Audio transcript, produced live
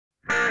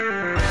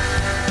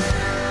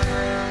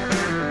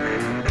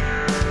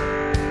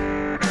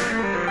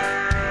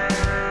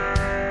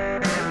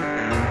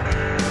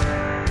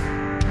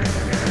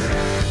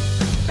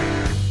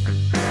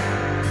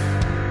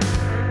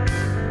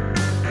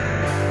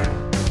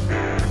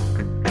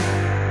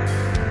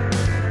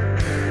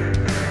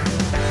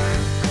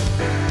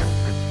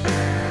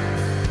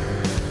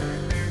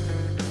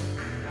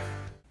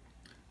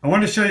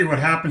want to show you what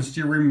happens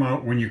to your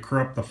remote when you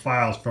corrupt the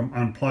files from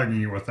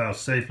unplugging it without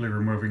safely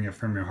removing it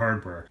from your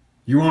hardware.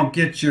 You won't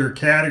get your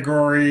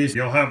categories.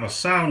 You'll have a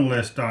sound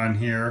list on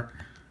here.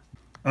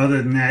 Other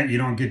than that, you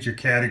don't get your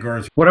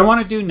categories. What I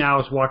want to do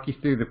now is walk you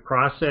through the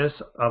process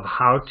of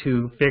how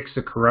to fix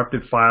the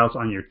corrupted files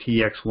on your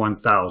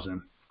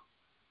TX1000.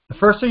 The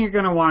first thing you're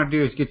going to want to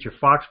do is get your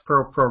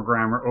FoxPro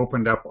programmer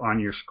opened up on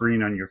your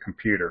screen on your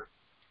computer.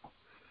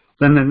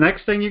 Then the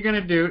next thing you're going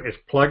to do is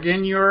plug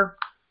in your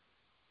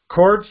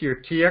cord to your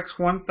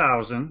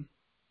TX1000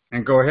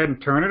 and go ahead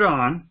and turn it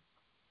on.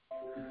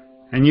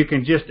 And you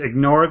can just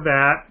ignore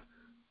that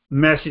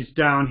message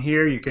down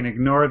here. You can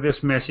ignore this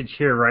message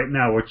here right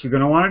now. What you're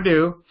going to want to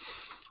do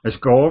is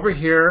go over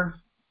here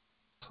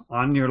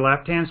on your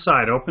left hand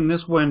side, open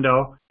this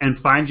window and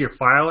find your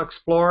File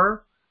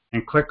Explorer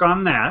and click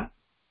on that.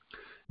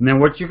 And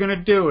then what you're going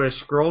to do is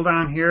scroll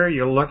down here.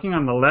 You're looking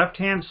on the left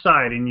hand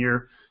side in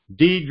your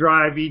D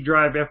drive, E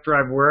drive, F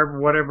drive, wherever,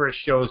 whatever it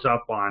shows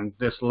up on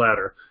this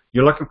letter.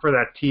 You're looking for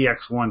that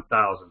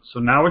TX1000. So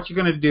now what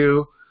you're going to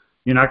do,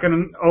 you're not going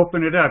to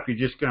open it up. You're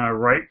just going to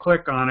right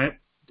click on it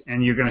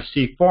and you're going to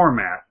see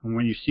Format. And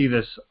when you see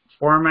this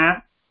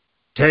Format,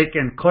 take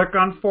and click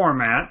on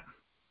Format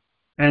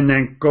and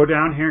then go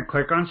down here and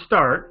click on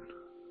Start.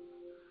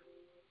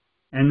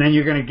 And then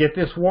you're going to get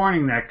this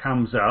warning that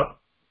comes up.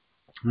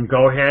 And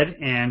go ahead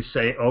and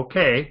say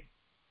OK.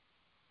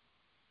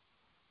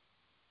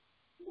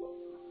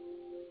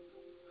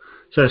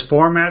 It says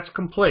Format's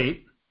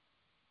complete.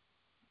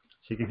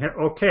 So you can hit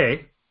OK. You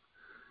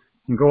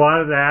can go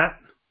out of that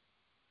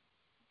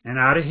and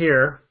out of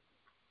here.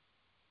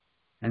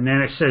 And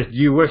then it says, do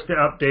you wish to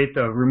update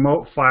the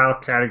remote file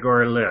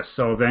category list?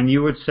 So then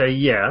you would say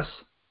yes.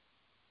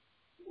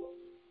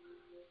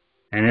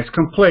 And it's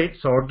complete.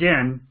 So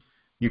again,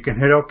 you can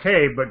hit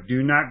OK, but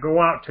do not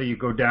go out till you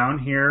go down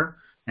here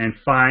and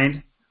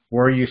find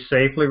where you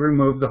safely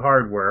remove the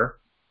hardware.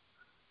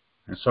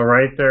 And so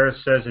right there it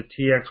says a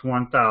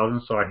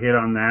TX1000, so I hit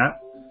on that.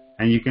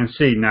 And you can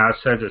see now it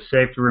says it's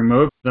safe to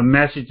remove. The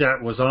message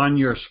that was on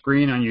your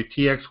screen on your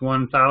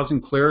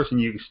TX1000 clears,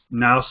 and you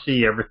now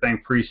see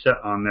everything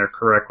preset on there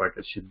correct like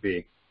it should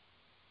be.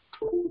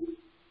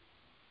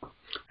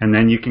 And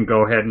then you can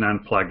go ahead and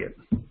unplug it.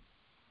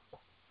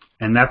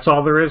 And that's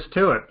all there is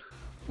to it.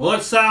 Well,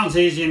 it sounds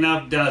easy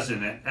enough,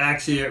 doesn't it?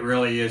 Actually, it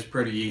really is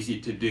pretty easy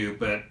to do.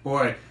 But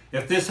boy,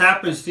 if this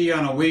happens to you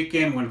on a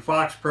weekend when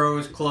FoxPro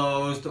is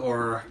closed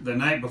or the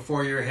night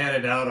before you're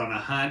headed out on a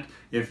hunt,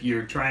 if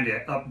you're trying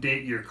to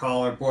update your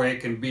caller, boy, it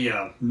can be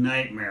a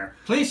nightmare.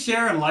 Please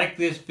share and like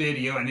this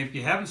video. And if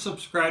you haven't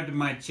subscribed to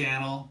my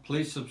channel,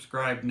 please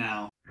subscribe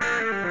now.